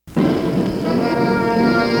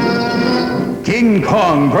King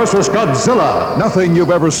Kong versus Godzilla. Nothing you've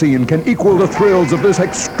ever seen can equal the thrills of this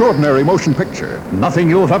extraordinary motion picture. Nothing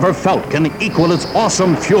you've ever felt can equal its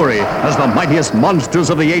awesome fury as the mightiest monsters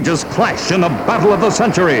of the ages clash in the battle of the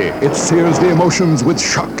century. It sears the emotions with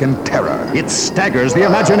shock and terror. It staggers the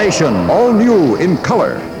imagination. All new in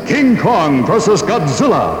color. King Kong versus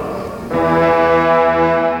Godzilla.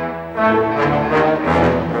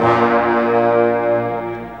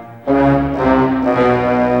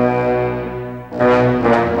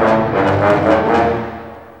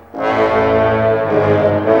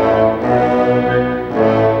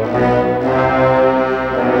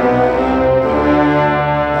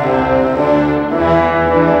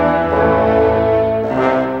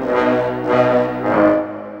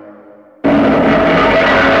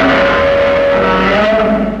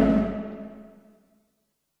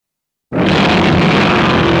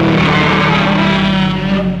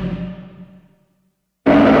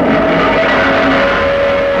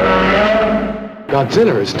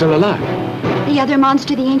 Godzilla is still alive. The other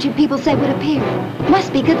monster the ancient people said would appear.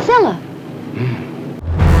 Must be Godzilla.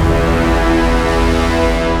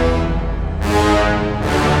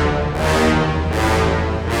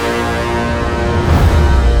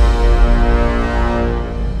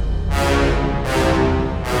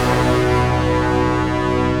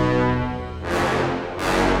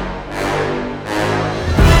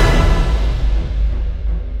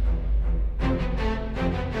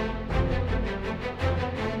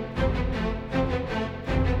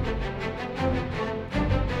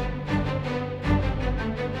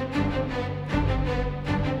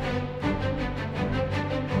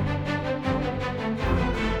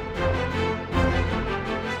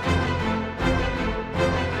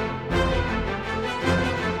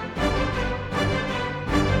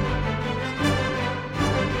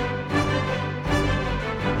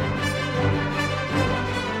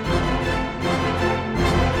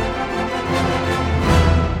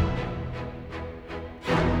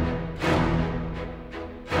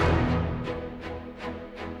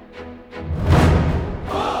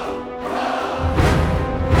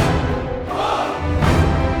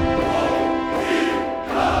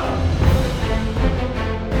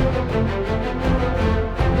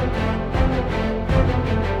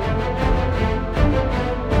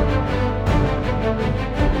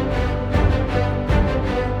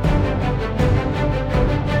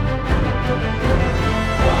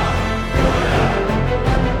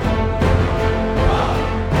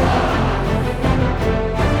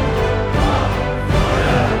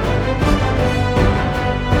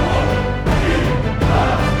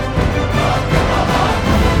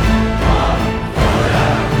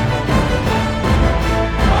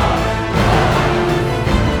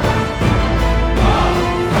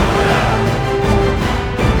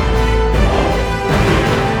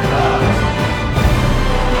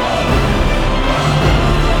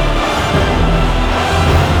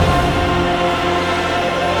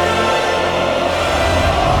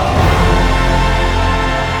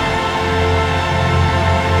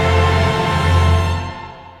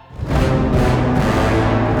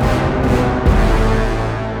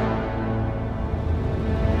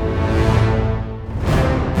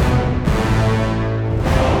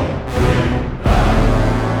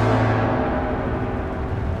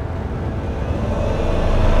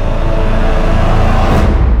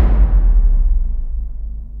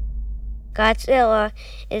 Godzilla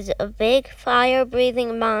is a big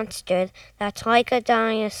fire-breathing monster that's like a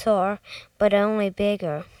dinosaur, but only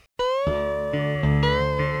bigger.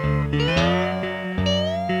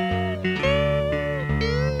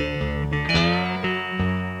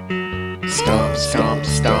 Stomp, stomp,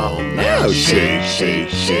 stomp, now shake, shake,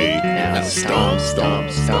 shake, now stomp, stomp,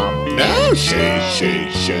 stomp, now shake, shake,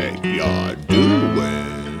 shake, you're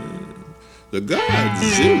doing the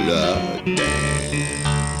Godzilla dance.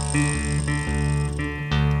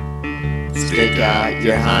 Stick out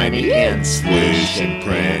your hiney and swish and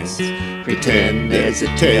prance. Pretend there's a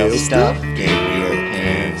tail stuck in your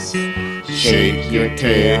pants. Shake your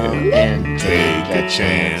tail and take a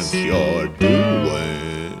chance. You're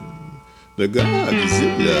doing the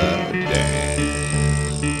Godzilla dance.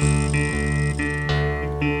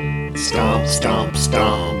 Stomp, stomp,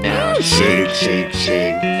 stomp, now shake, shake,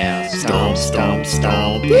 shake. Now stomp, stomp,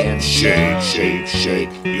 stomp, and shake, shake, shake.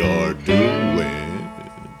 You're doing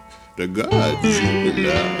the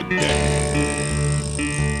Godzilla dance.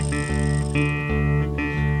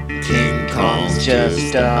 King Kong's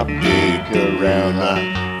just a big gorilla.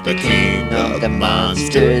 The king of the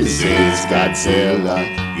monsters is Godzilla.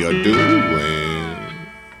 You're doing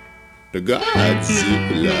the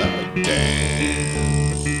Godzilla dance.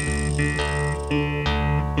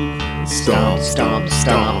 Stomp, stomp,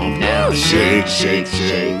 stomp. Now shake, shake,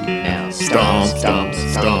 shake. Now stomp, stomp,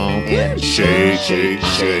 stomp. And shake, shake,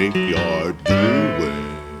 shake. You're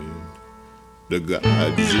doing the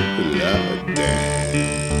Godzilla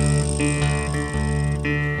dance.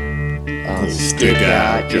 Stick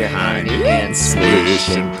out your hiney and swish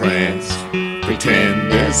and prance.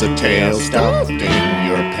 Pretend there's a tail stuffed in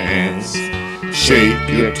your pants. Shake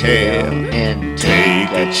your tail and take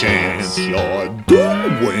a chance. You're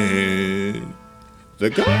doing the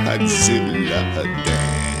Godzilla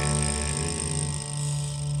dance.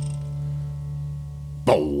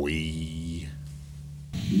 Boy.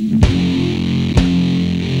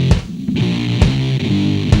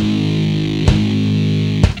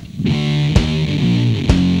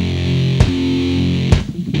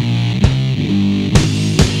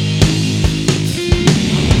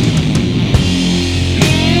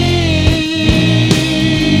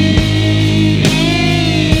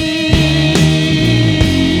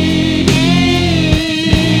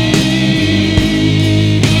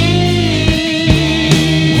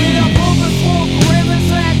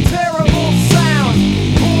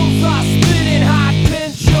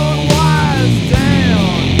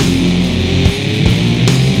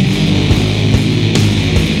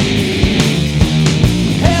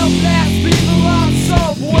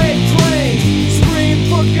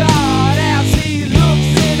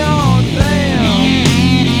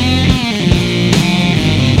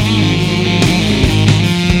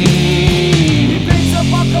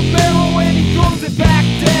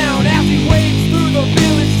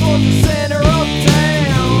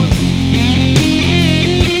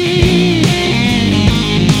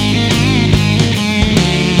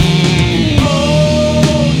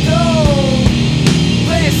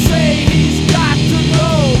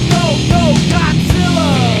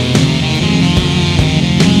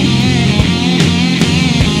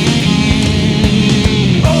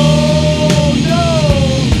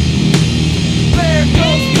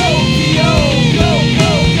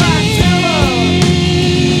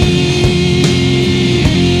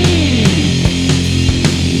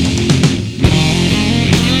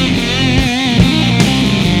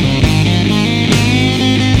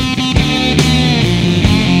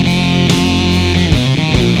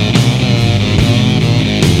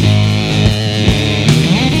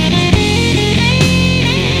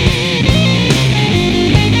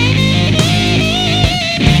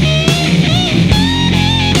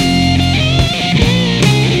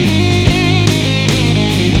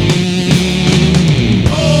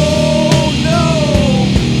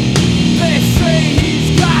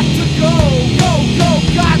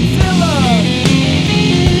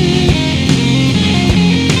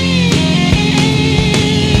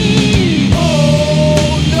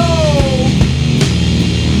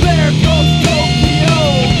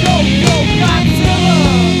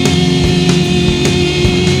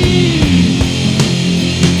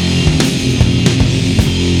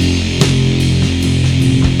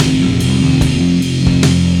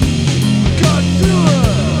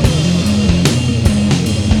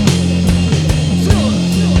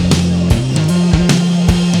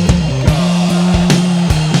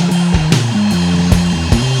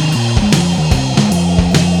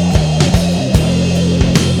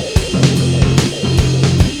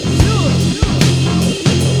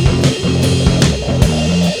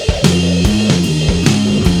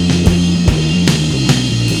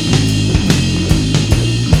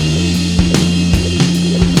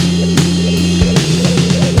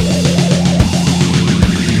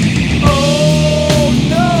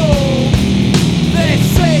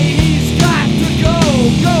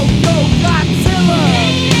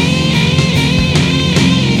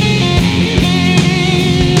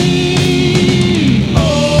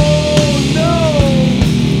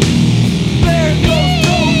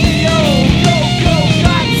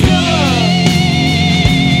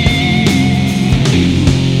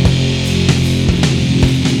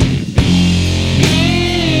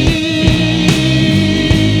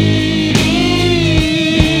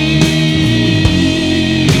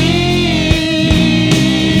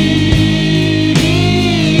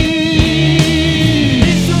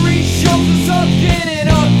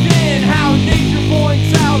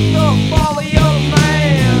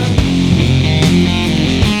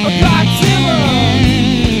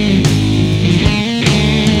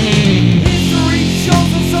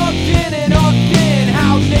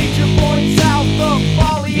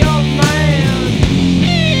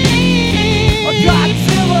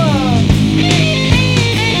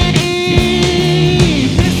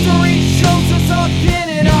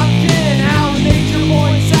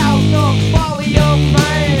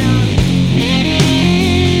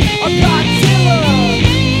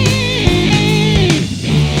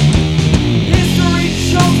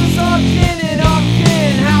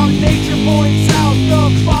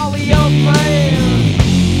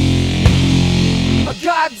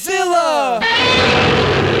 Godzilla!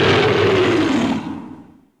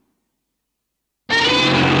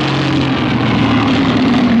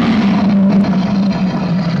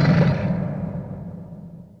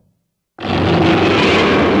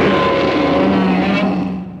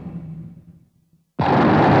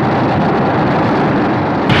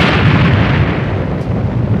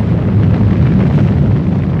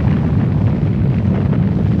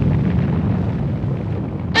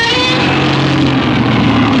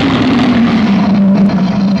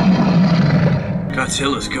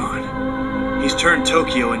 Godzilla's gone. He's turned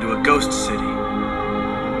Tokyo into a ghost city.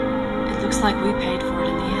 It looks like we paid for it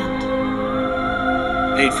in the end.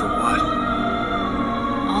 Paid for what?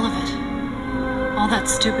 All of it. All that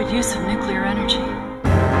stupid use of nuclear energy.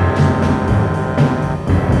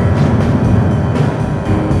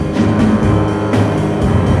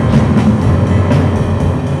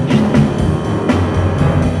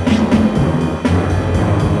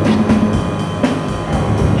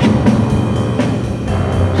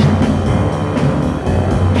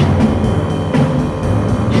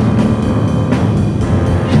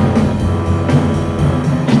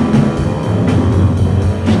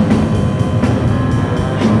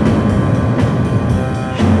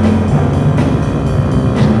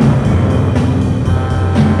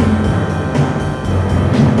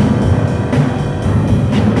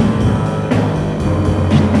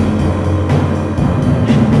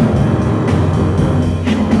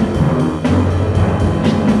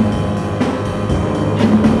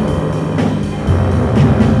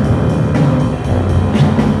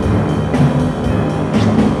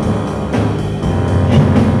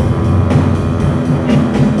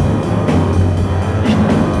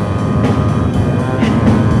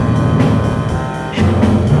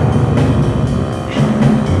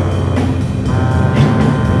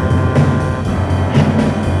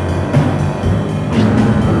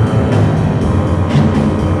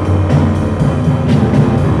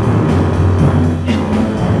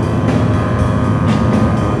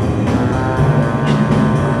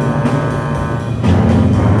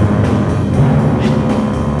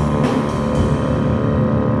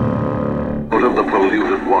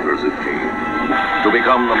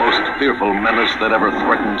 The most fearful menace that ever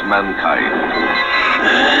threatened mankind.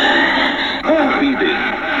 Feeding,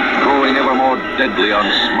 growing ever more deadly on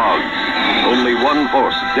smog. Only one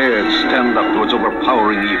force dared stand up to its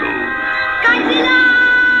overpowering evil. Godzilla!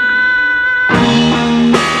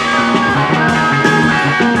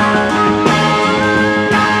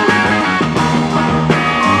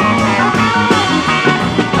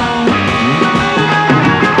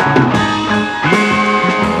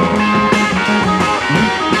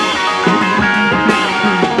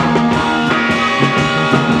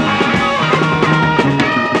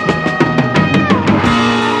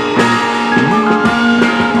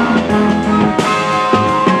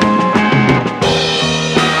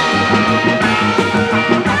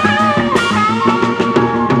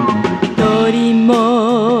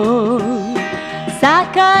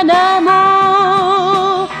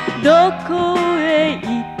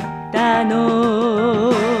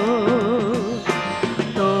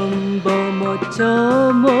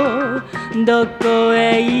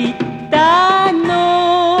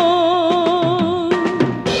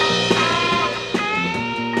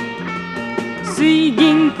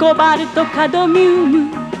コバルトカドミウ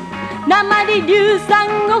ム鉛硫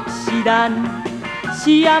酸オキシダン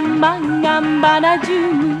シアンマンガンバナジ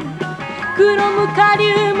ウムクロムカ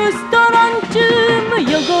リウムストロンチウム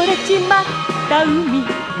汚れちまった海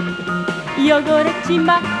汚れち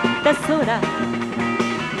まった空生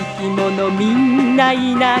き物みんな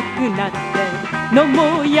いなくなって野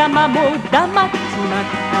も山も黙っちまっ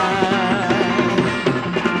た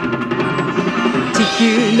地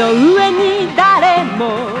球の上に誰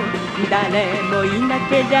もいな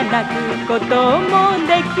けじゃなくことも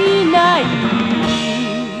できない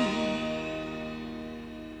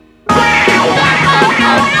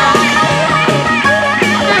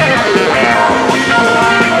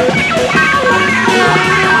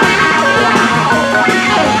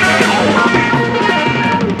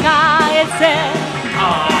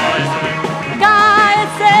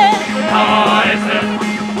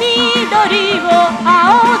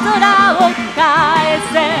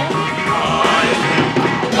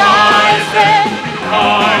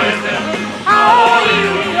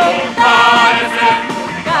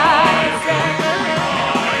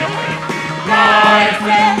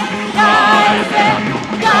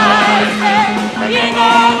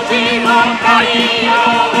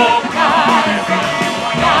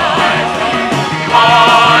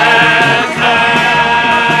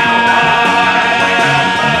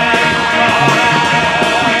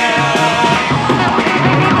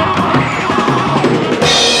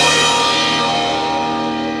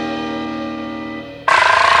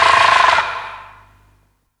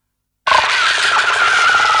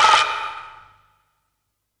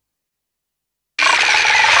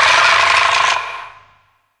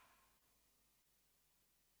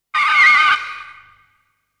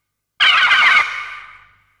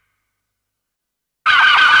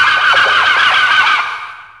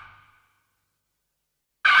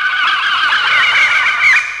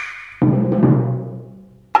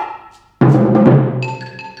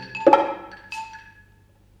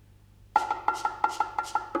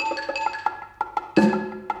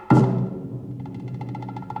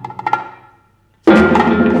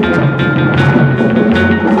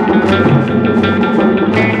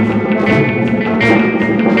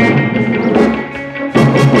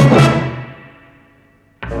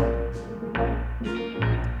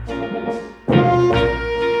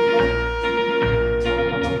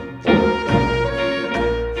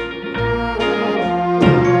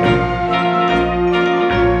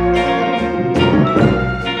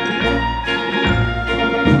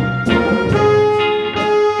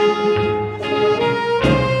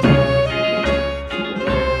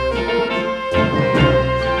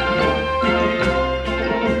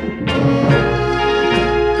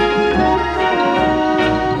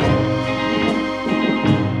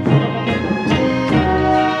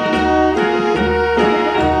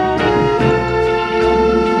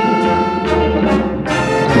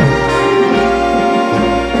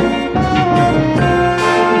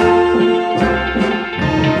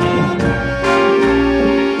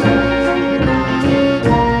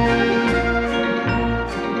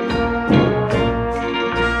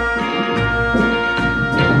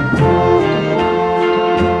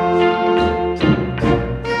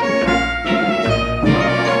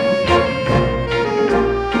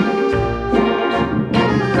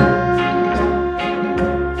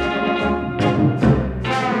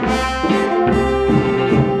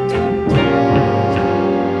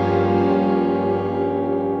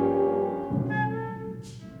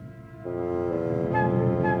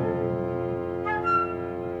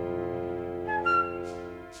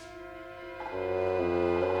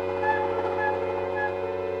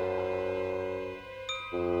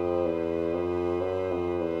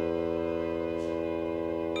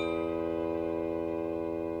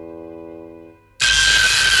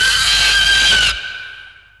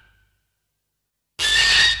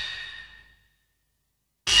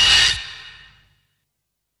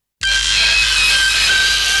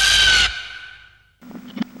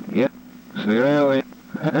Really?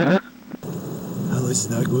 Alles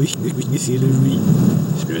not going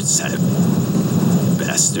son of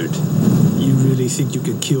bastard. You really think you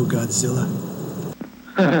can kill Godzilla?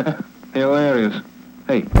 Hilarious.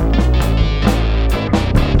 Hey.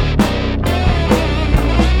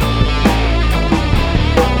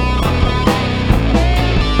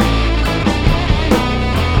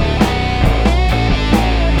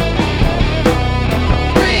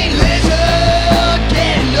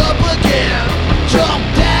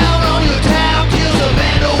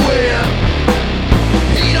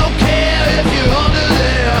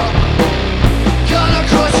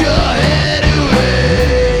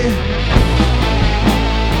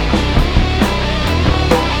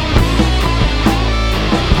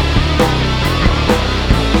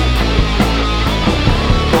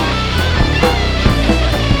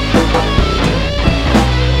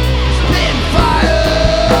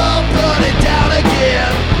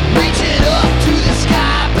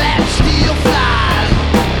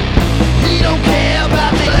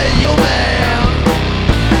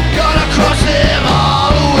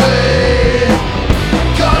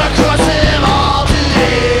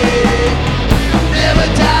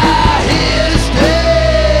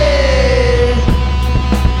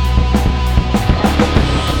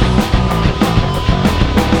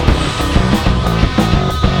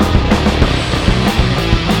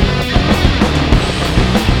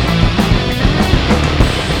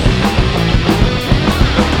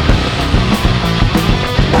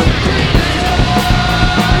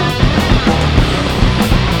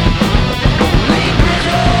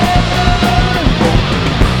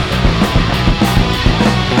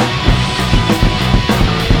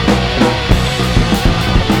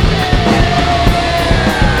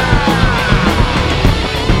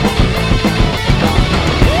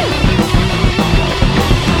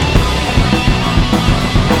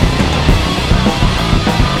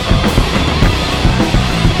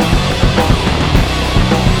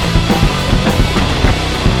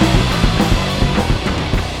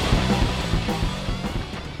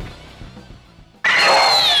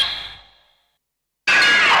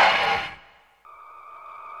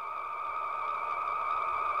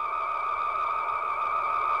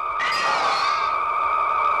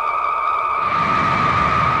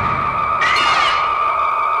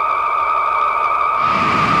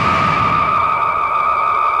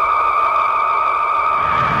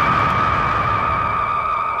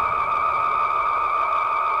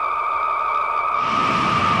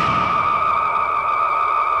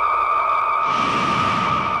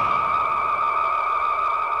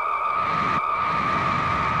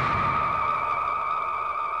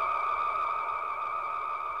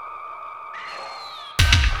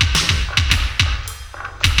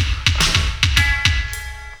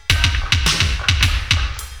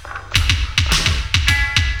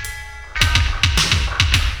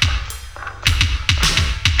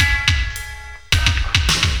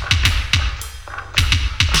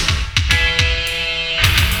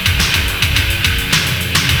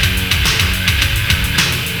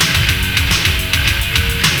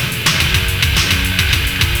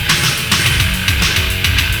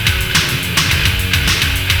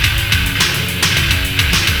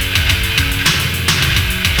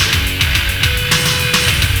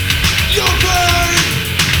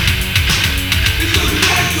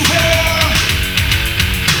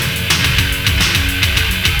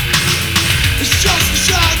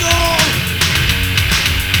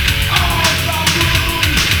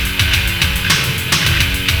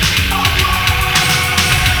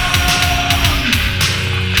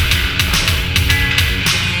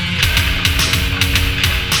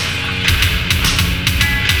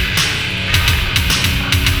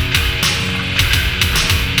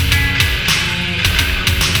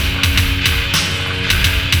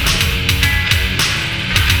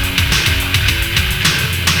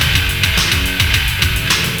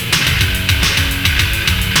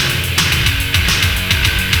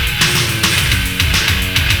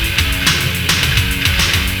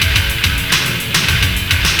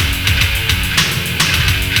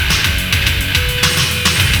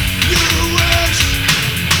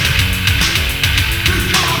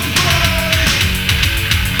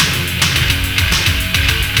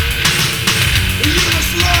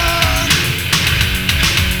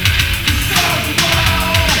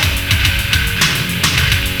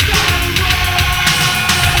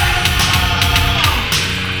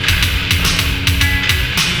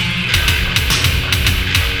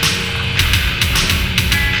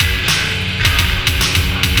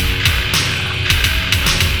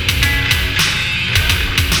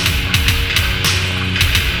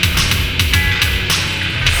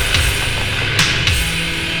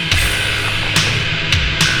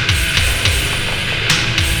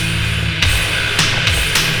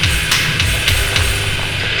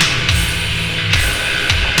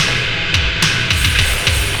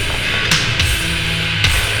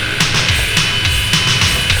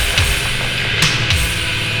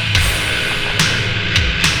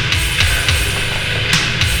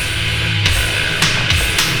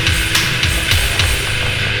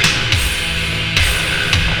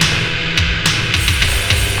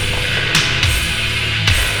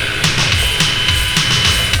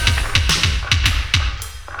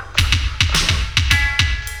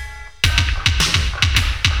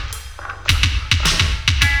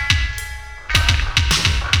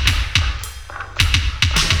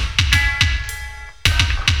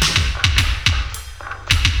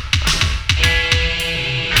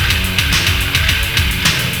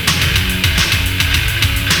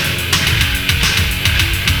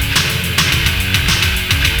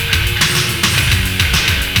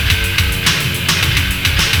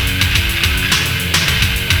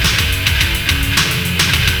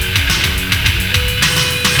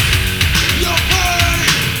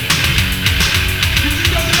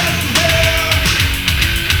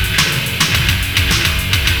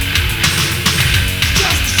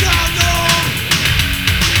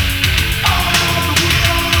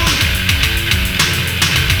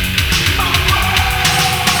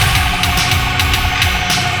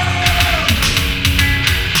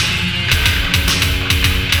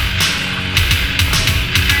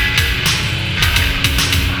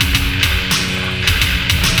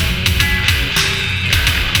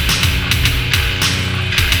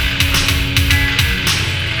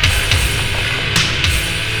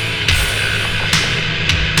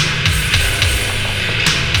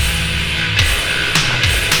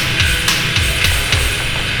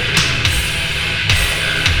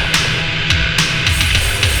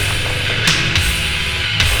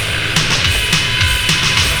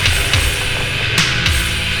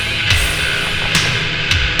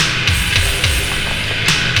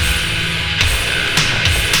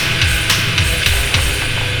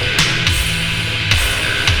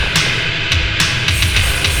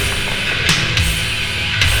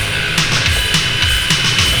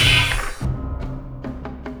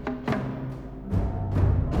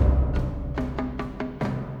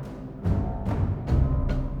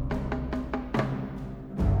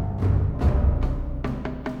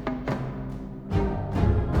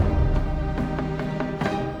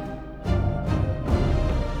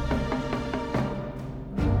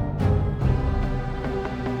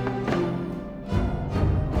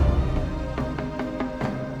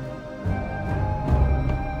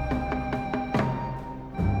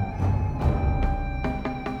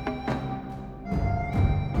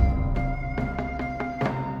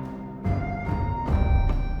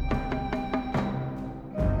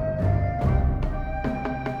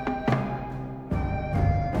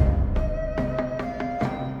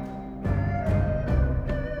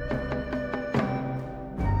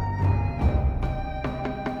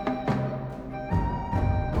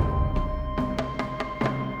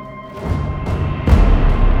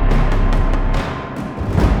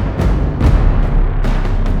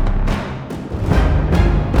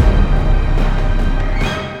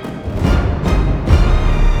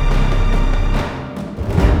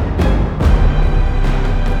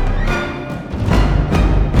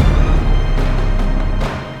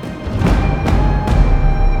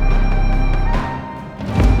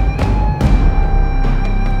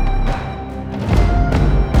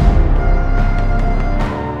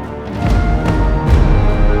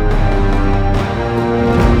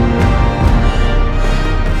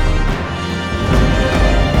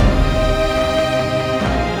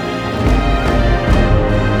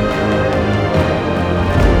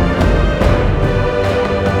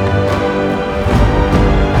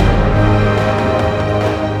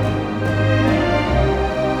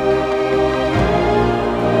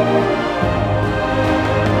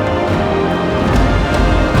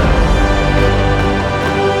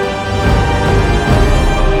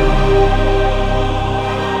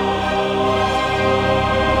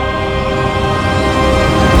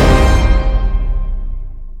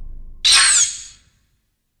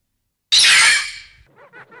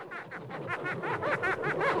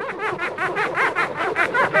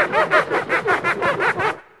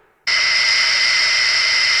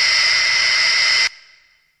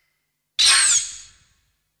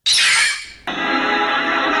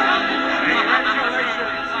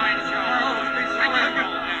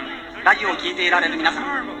 キを聞いていられる皆さん、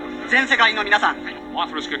全世界の皆さん。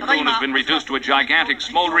Mothra's cocoon has been reduced to a gigantic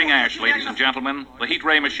smoldering ash, ladies and gentlemen. The heat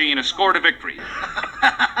ray machine has scored a victory.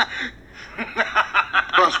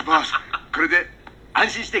 ボスボス、これで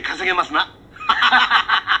安心して稼げますな。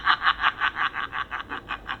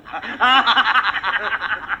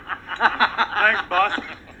Thanks, boss.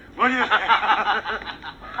 What do you say?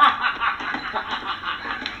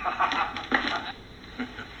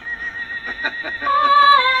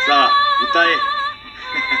 さあ、歌え。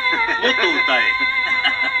もっと歌え。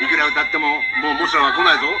いくら歌っても、もうモスラは来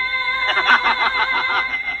ないぞ。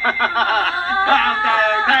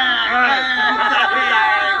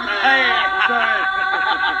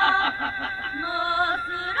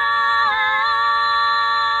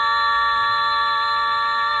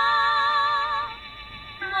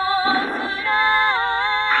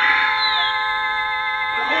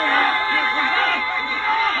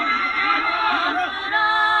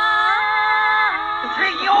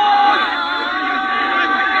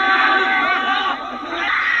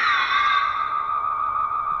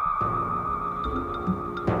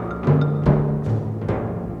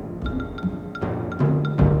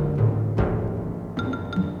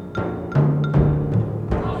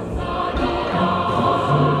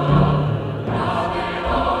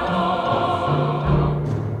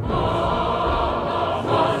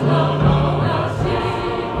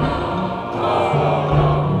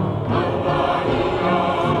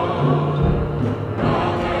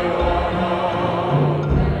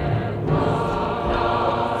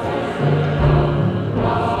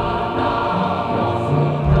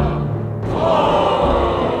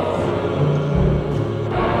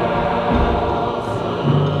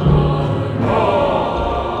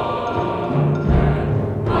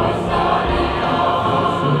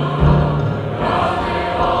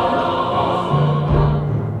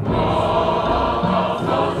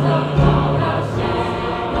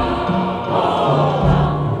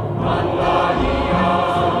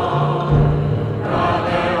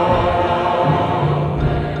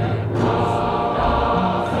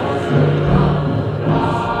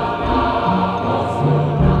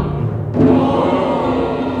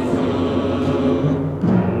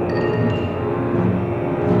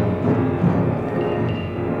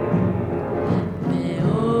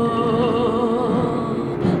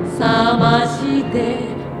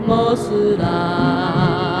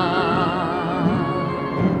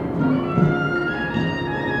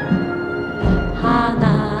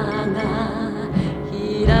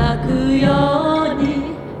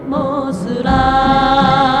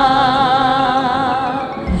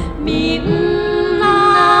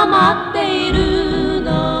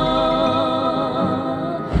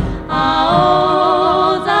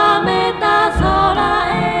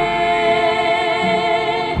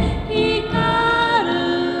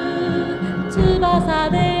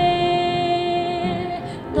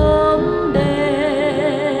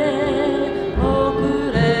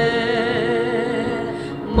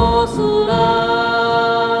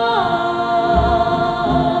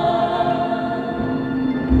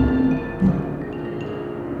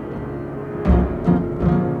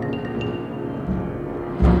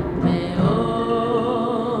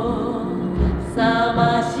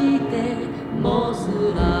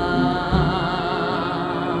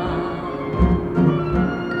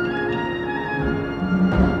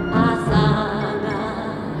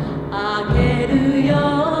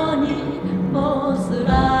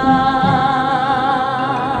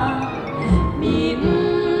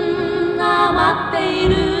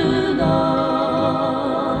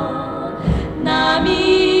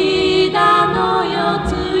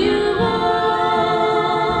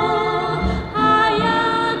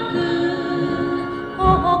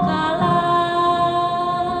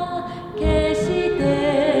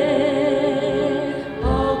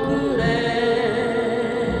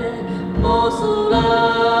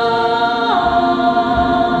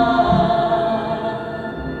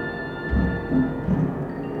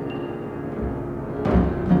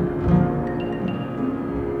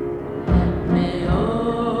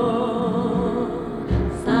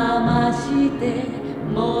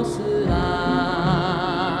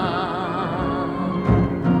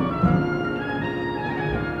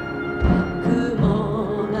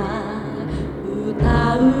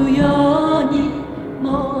歌うように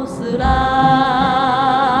モスラ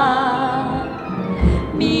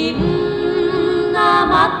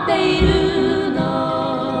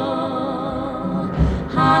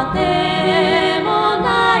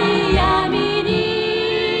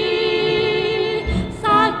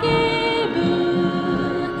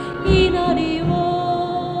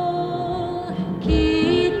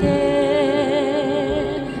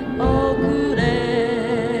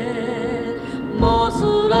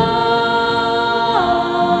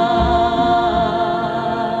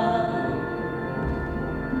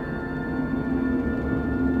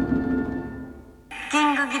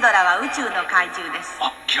宇宙の怪獣です。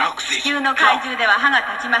地球の怪獣では歯が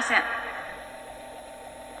立ちません。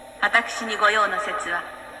私にご用の説は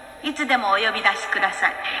いつでもお呼び出しくださ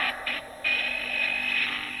い。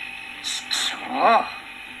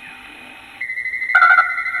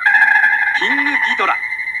キングギドラ、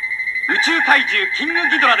宇宙怪獣キング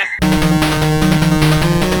ギドラです。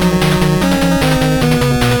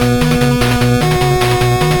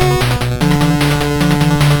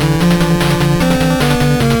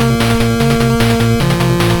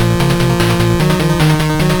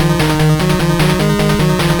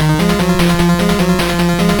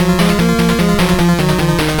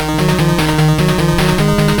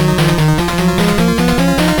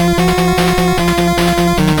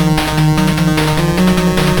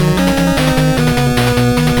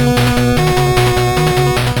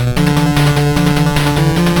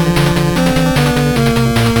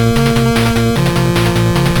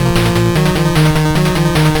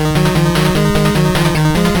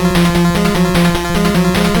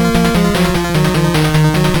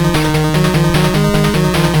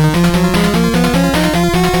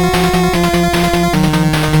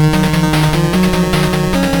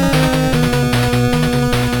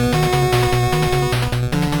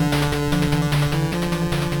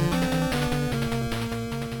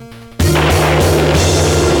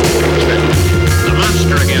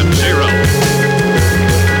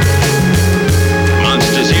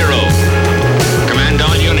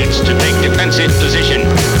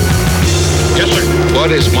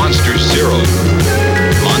What is Monster Zero?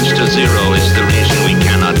 Monster Zero is the reason we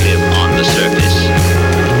cannot live on the surface,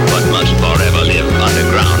 but must forever live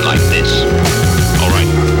underground like this. All right.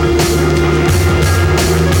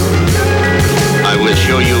 I will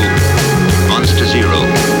show you Monster Zero.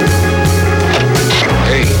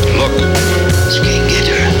 Hey, look. King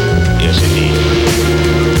Ghidorah. Yes, indeed.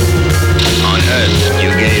 On Earth,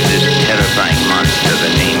 you gave this terrifying monster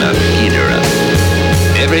the name of Ghidorah.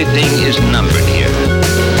 Everything is numbered here.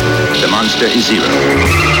 The monster is Zero.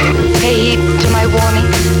 Pay heed to my warning.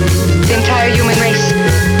 The entire human race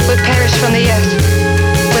will perish from the earth.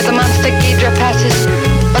 Where the monster Ghidorah passes,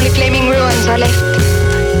 only flaming ruins are left.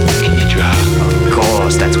 Ghidorah? Of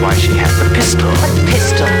course, that's why she had the pistol. What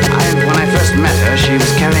pistol? When I first met her, she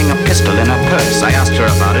was carrying a pistol in her purse. I asked her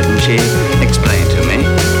about it, and she explained to me.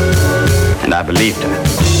 And I believed her.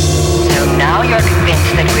 So now you're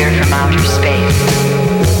convinced that we're from outer space?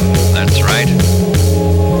 That's right.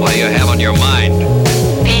 What do you have on your mind?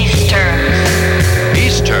 Peace terms.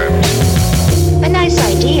 Peace terms? A nice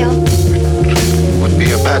idea. Would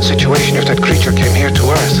be a bad situation if that creature came here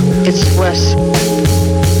to Earth. It's worse.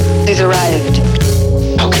 He's arrived.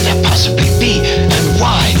 How could that possibly be, and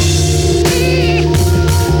why?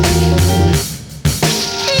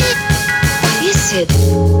 What is it?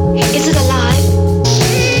 Is it alive?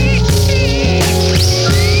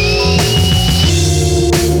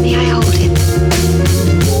 May I hold it?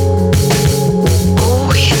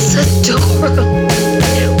 Oh, it's adorable.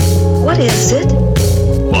 What is it?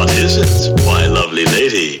 What is it, my lovely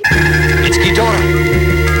lady? It's Ghidorah.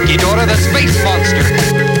 Ghidorah, the space monster.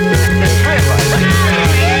 There's three of us.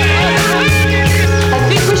 I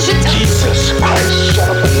think we should... Jesus Christ, shut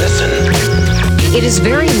up and listen. It is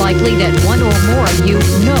very likely that one or more of you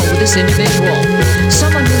know this individual.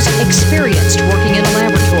 Someone who's experienced working in a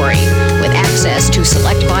laboratory, with access to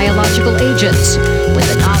select biological agents, with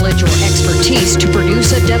the knowledge or expertise to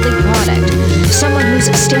produce a deadly product. Someone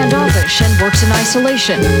who's standoffish and works in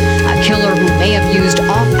isolation. A killer who may have used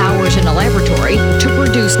off hours in a laboratory to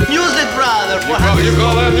produce... Music, brother! You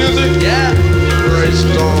call that music? Yeah. Christ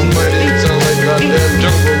almighty, it sounds like goddamn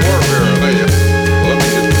jungle warfare, don't you? Let me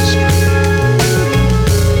get this straight.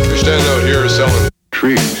 You're standing out here selling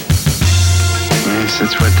trees. Yes,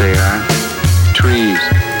 that's what they are. Trees.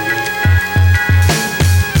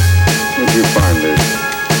 Where'd you find this?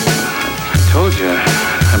 I told you.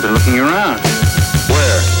 I've been looking around.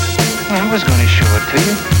 Where? Well, I was going to show it to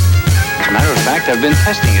you. As a matter of fact, I've been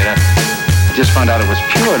testing it. I just found out it was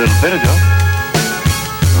pure a little bit ago.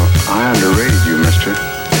 Oh, I underrated you, mister.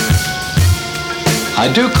 I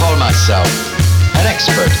do call myself an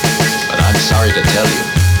expert, but I'm sorry to tell you,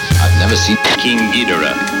 I've never seen King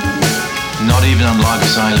Ghidorah. Not even on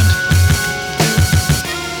Lagos Island?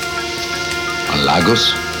 On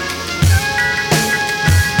Lagos?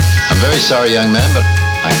 I'm very sorry, young man, but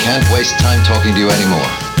I can't waste time talking to you anymore.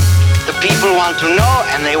 The people want to know,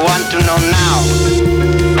 and they want to know now.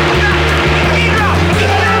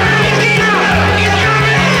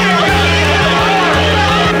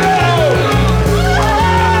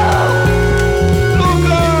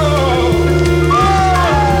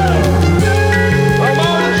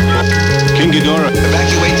 King Ghidorah.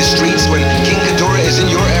 Evacuate the streets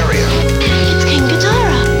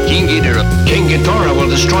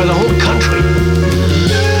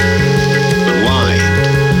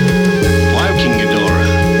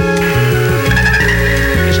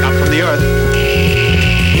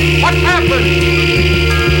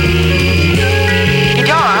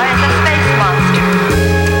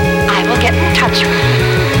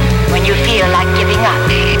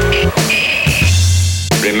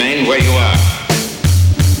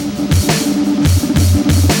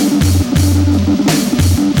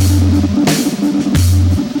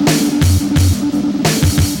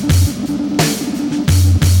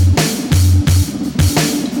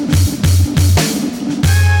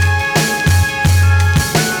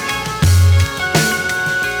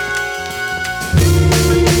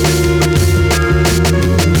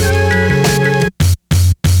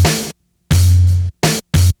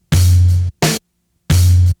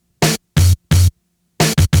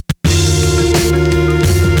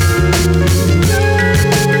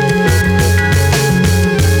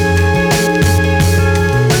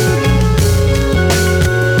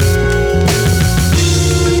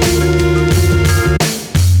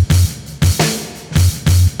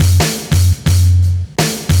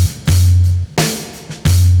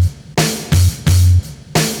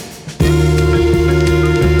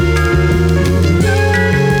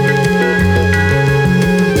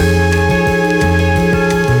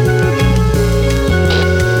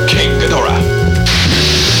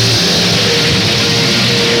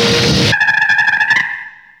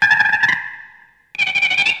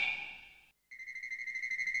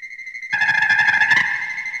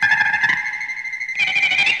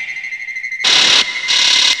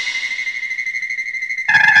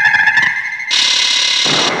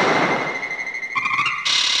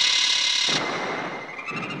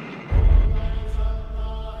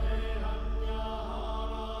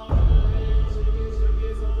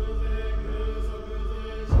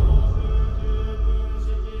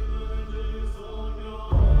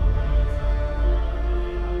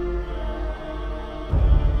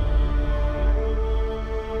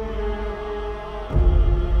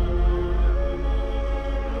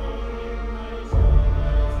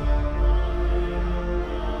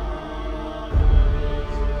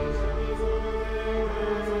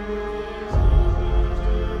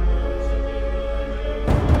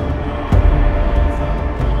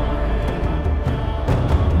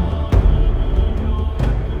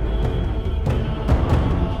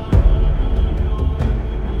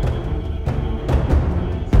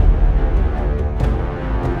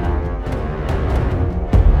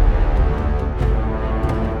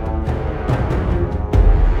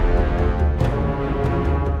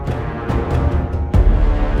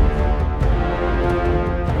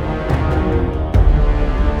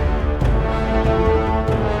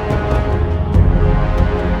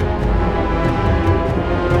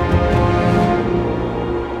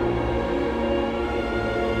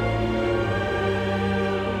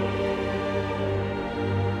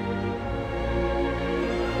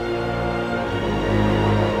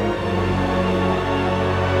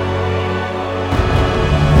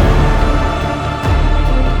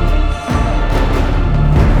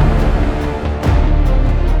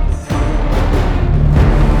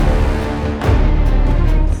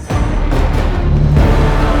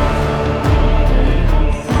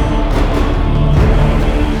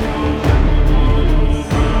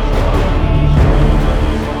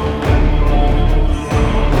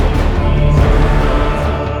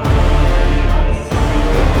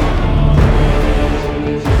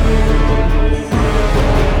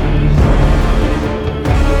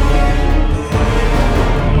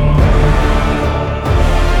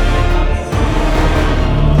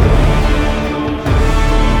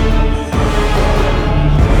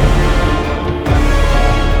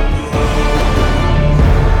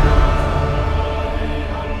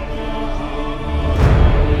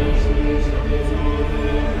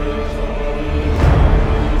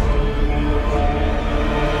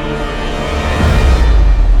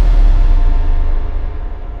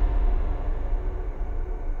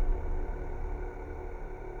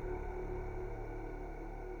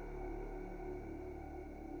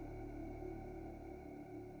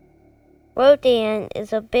Rodan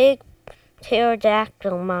is a big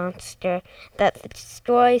pterodactyl monster that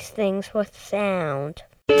destroys things with sound.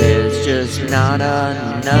 There's just not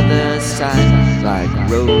another sight like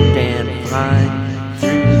Rodan flying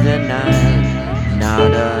through the night.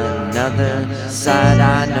 Not another sight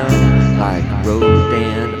I know like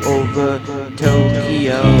Rodan over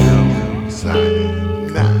Tokyo.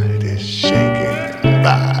 Silent night is shaken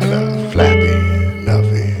by the flapping of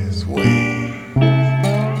his wings.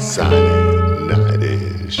 Silent night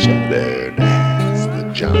is shattered as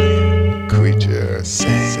the giant creature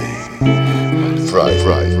sings.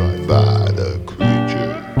 Frightened by the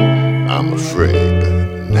creature, I'm afraid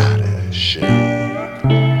but not ashamed.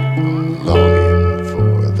 I'm longing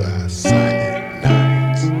for the silent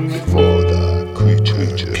nights before the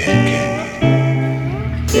creature came.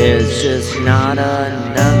 There's just not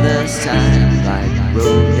another sight like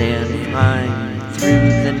Rodan flying through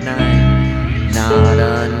the night. Not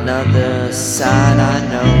another sight I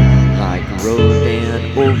know like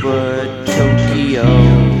Rodan over Tokyo.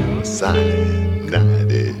 Silent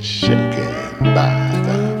night is shaken by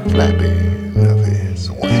the flapping of his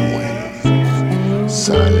wings.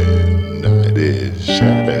 Silent night is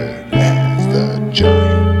shattered as the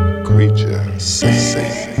giant creature sings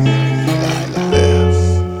like this.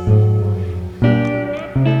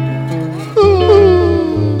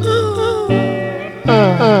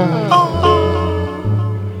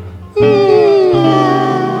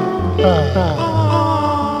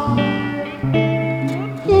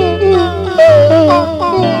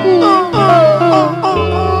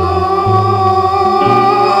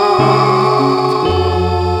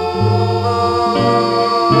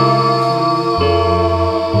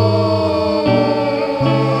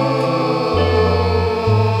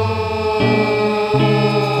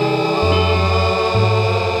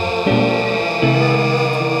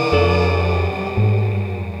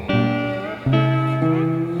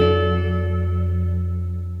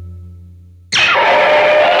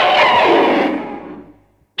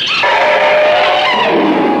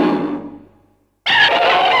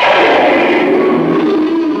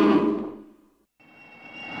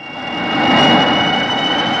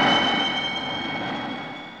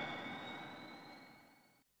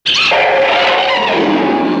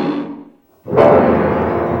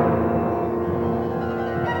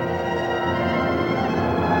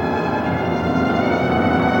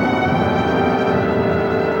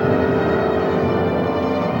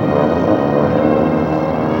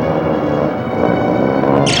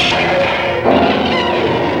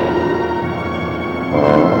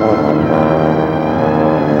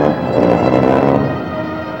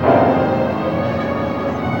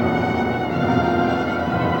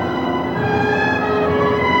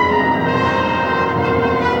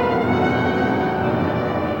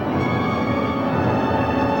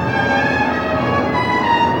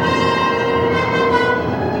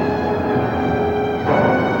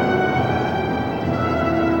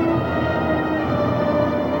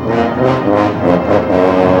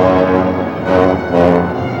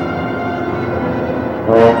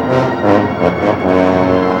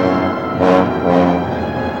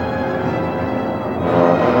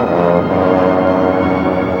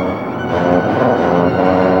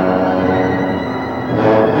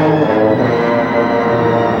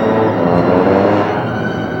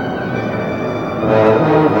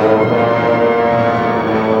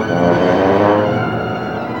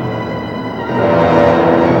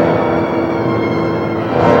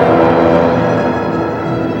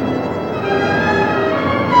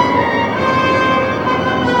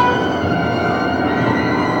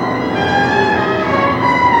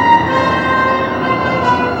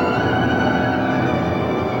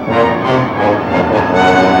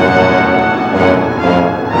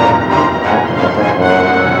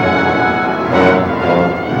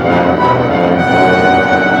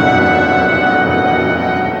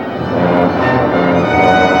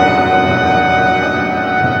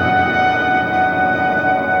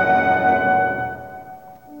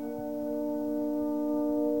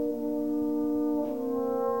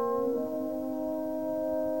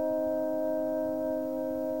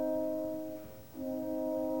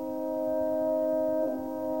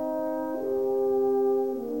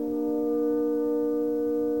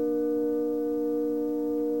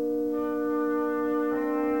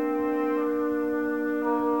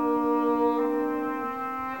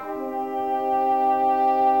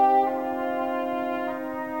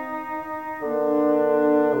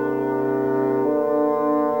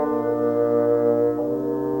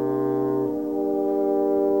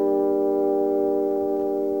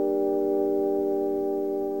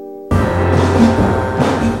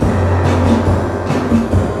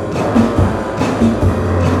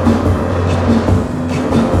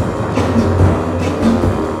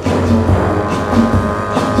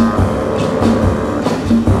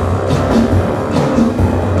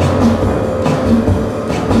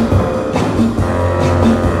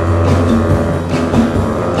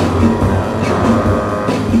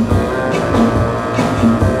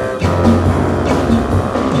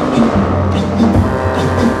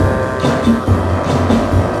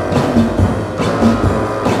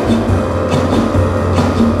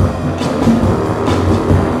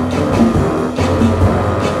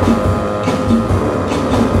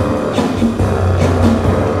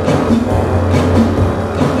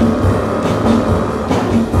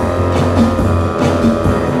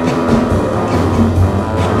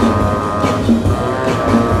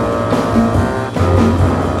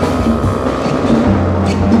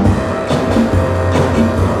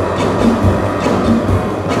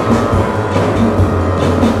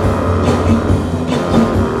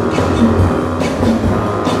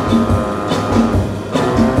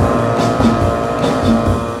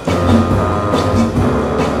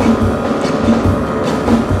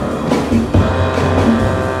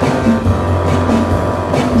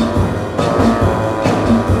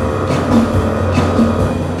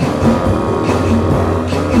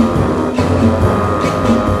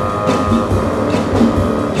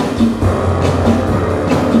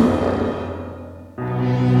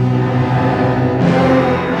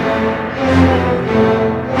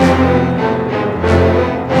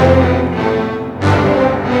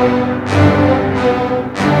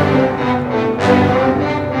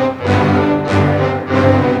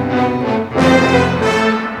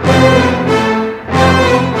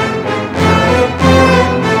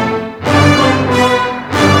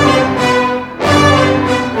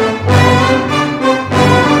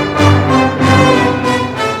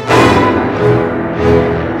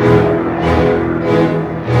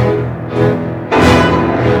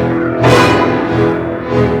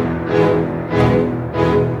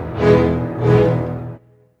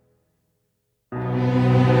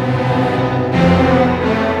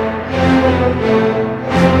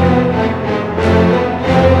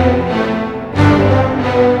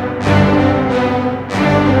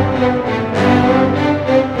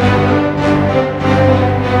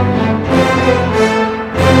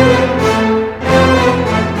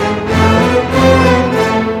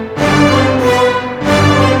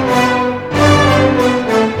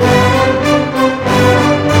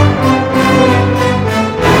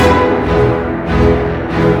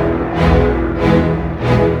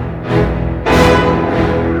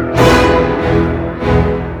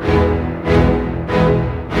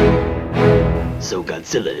 So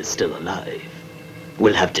Godzilla is still alive.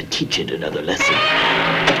 We'll have to teach it another lesson.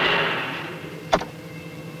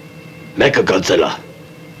 Mechagodzilla.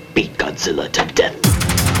 Beat Godzilla to death.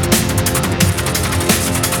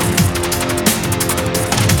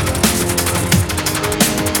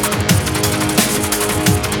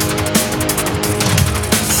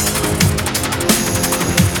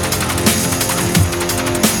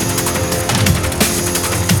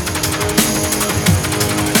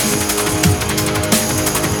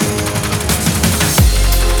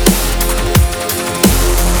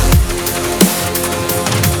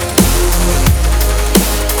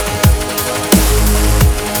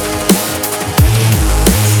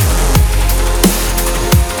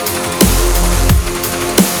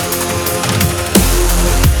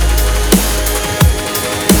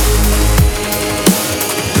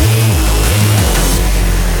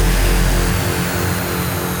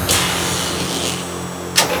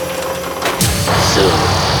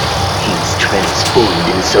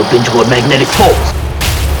 Transformed himself into a magnetic force.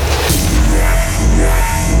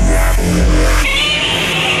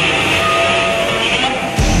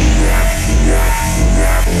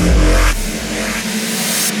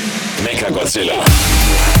 Mechagodzilla.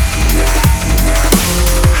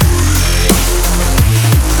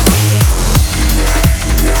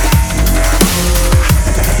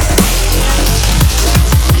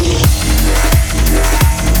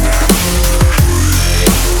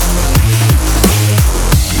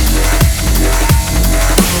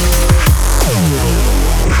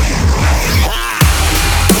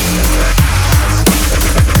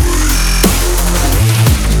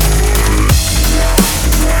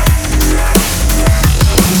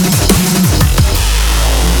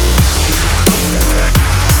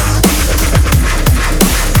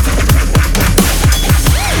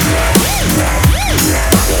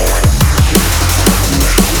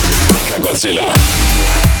 Godzilla.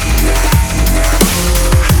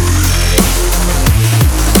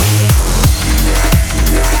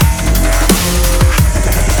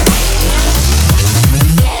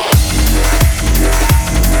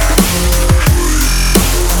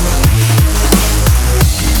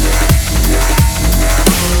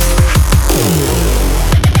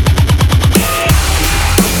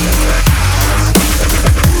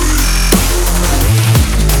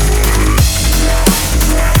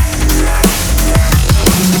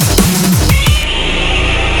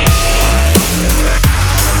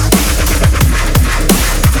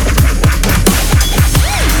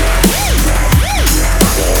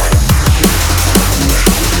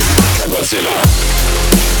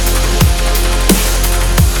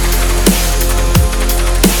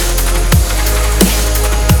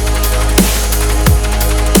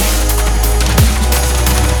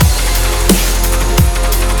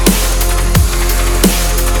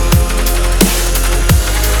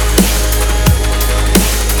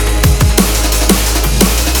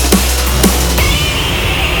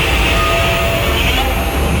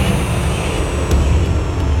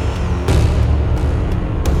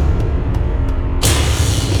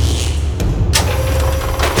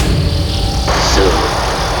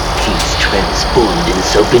 Transformed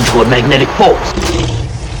himself into a magnetic force.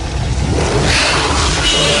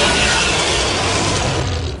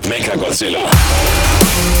 Mechagodzilla.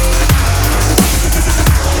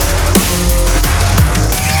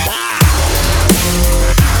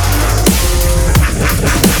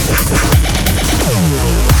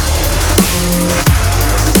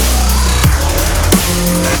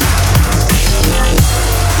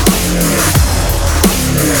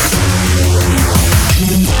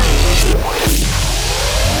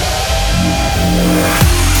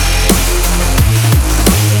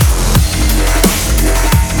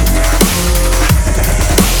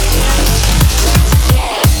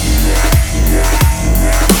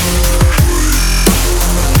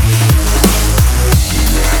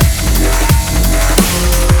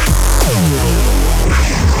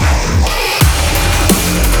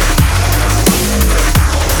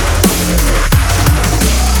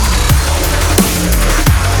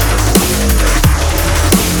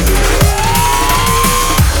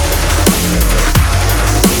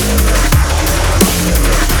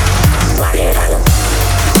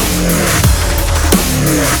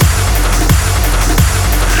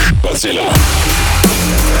 Godzilla.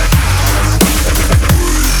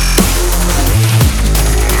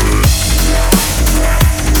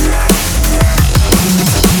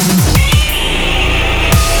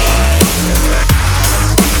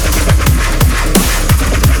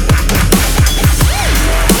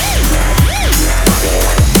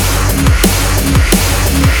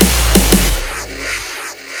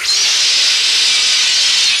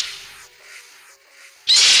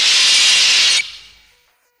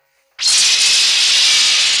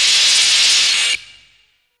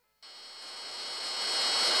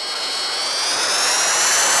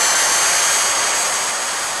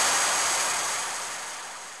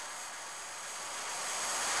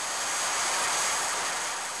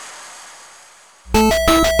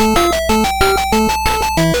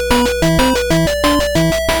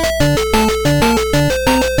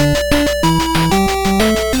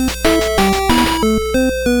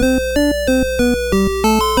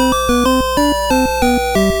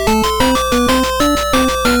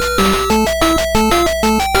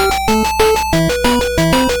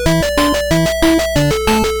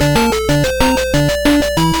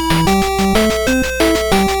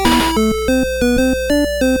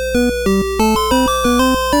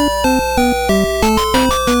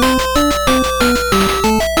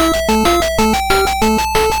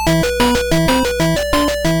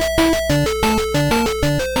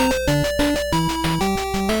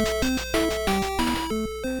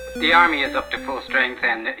 The army is up to full strength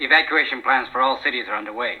and evacuation plans for all cities are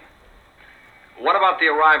underway. What about the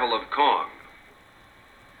arrival of Kong?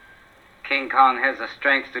 King Kong has the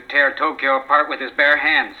strength to tear Tokyo apart with his bare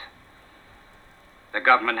hands. The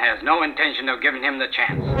government has no intention of giving him the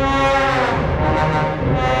chance.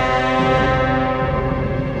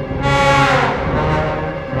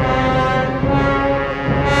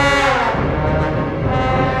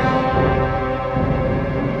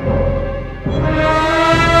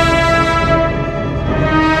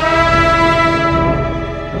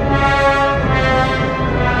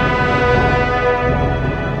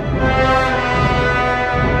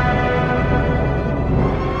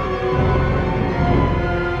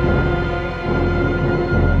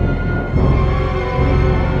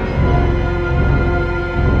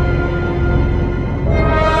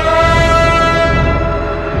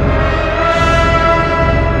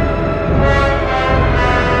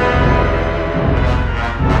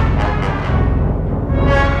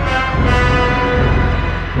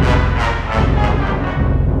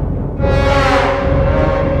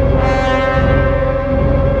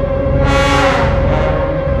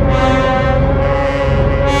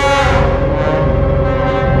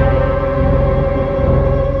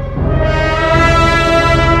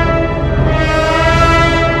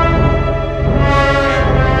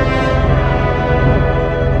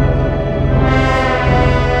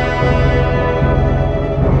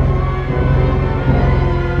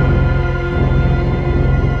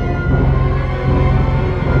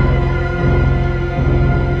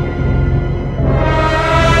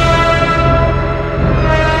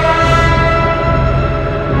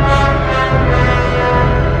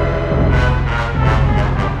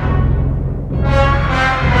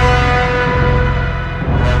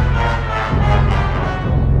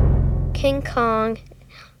 King Kong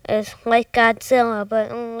is like Godzilla,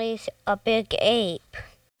 but only a big ape.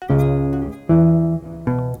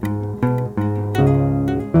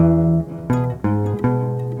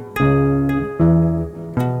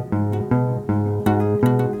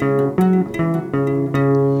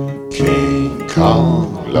 King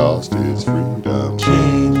Kong lost his freedom.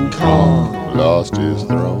 King Kong lost his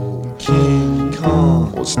throne. King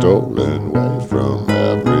Kong was stolen away from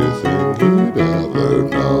everything he'd ever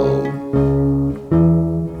known.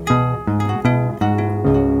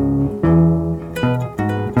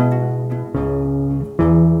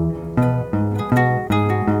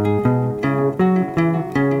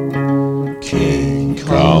 King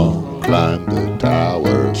Kong climbed the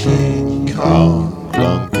tower. King Kong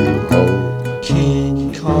clung to hope.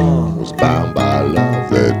 King Kong was bound by love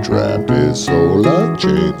that trapped his soul like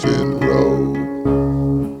chains in rope.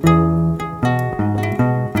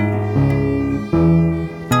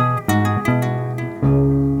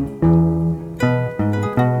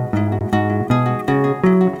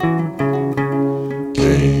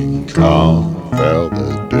 King Kong felt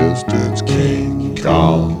the distance. King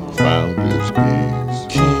Kong found his peace.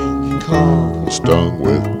 King Kong was stung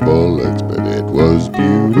with bullets, but it was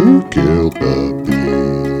beauty who killed the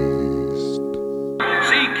beast.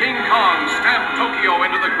 See King Kong stamp Tokyo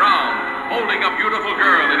into the ground, holding a beautiful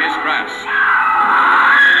girl in his grasp.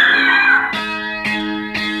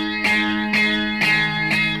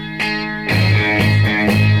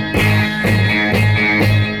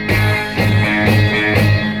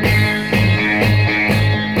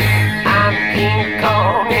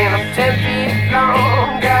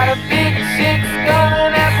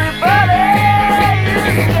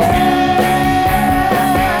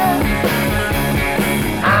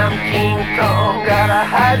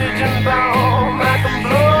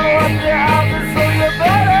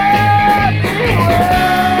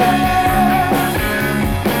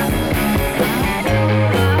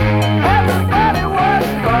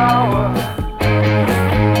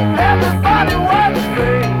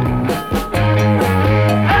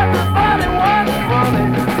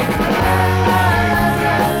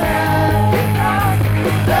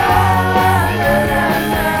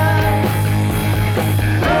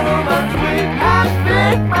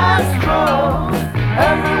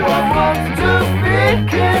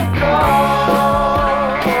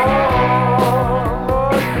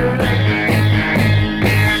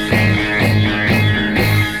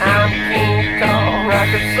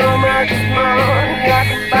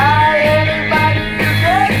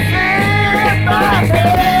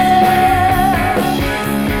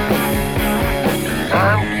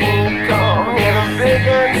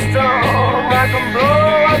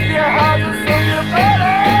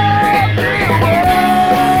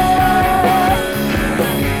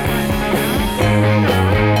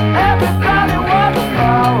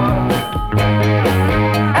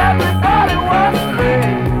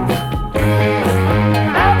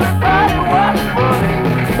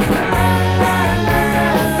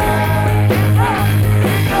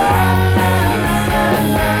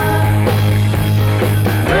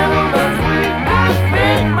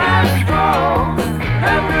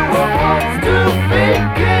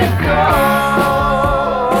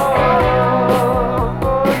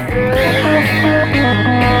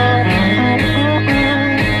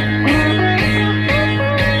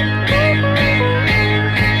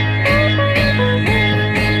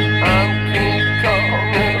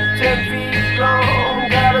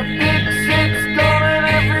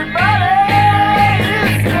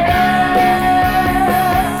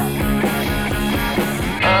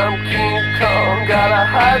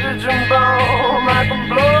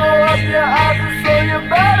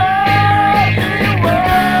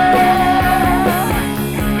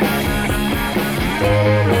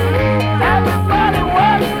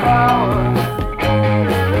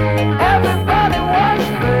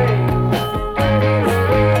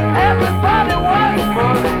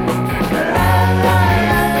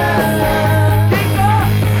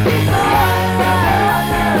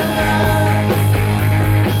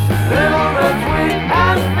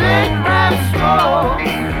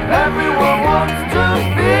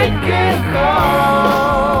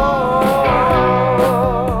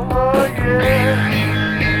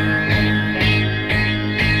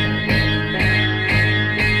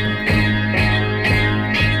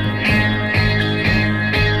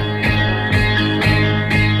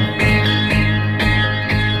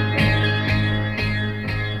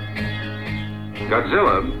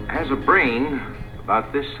 Godzilla has a brain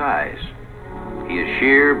about this size. He is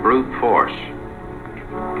sheer brute force.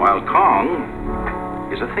 While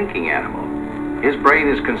Kong is a thinking animal. His brain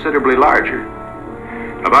is considerably larger,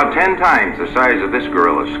 about 10 times the size of this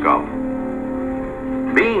gorilla's skull.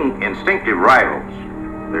 Being instinctive rivals,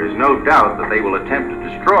 there is no doubt that they will attempt to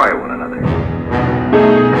destroy one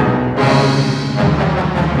another.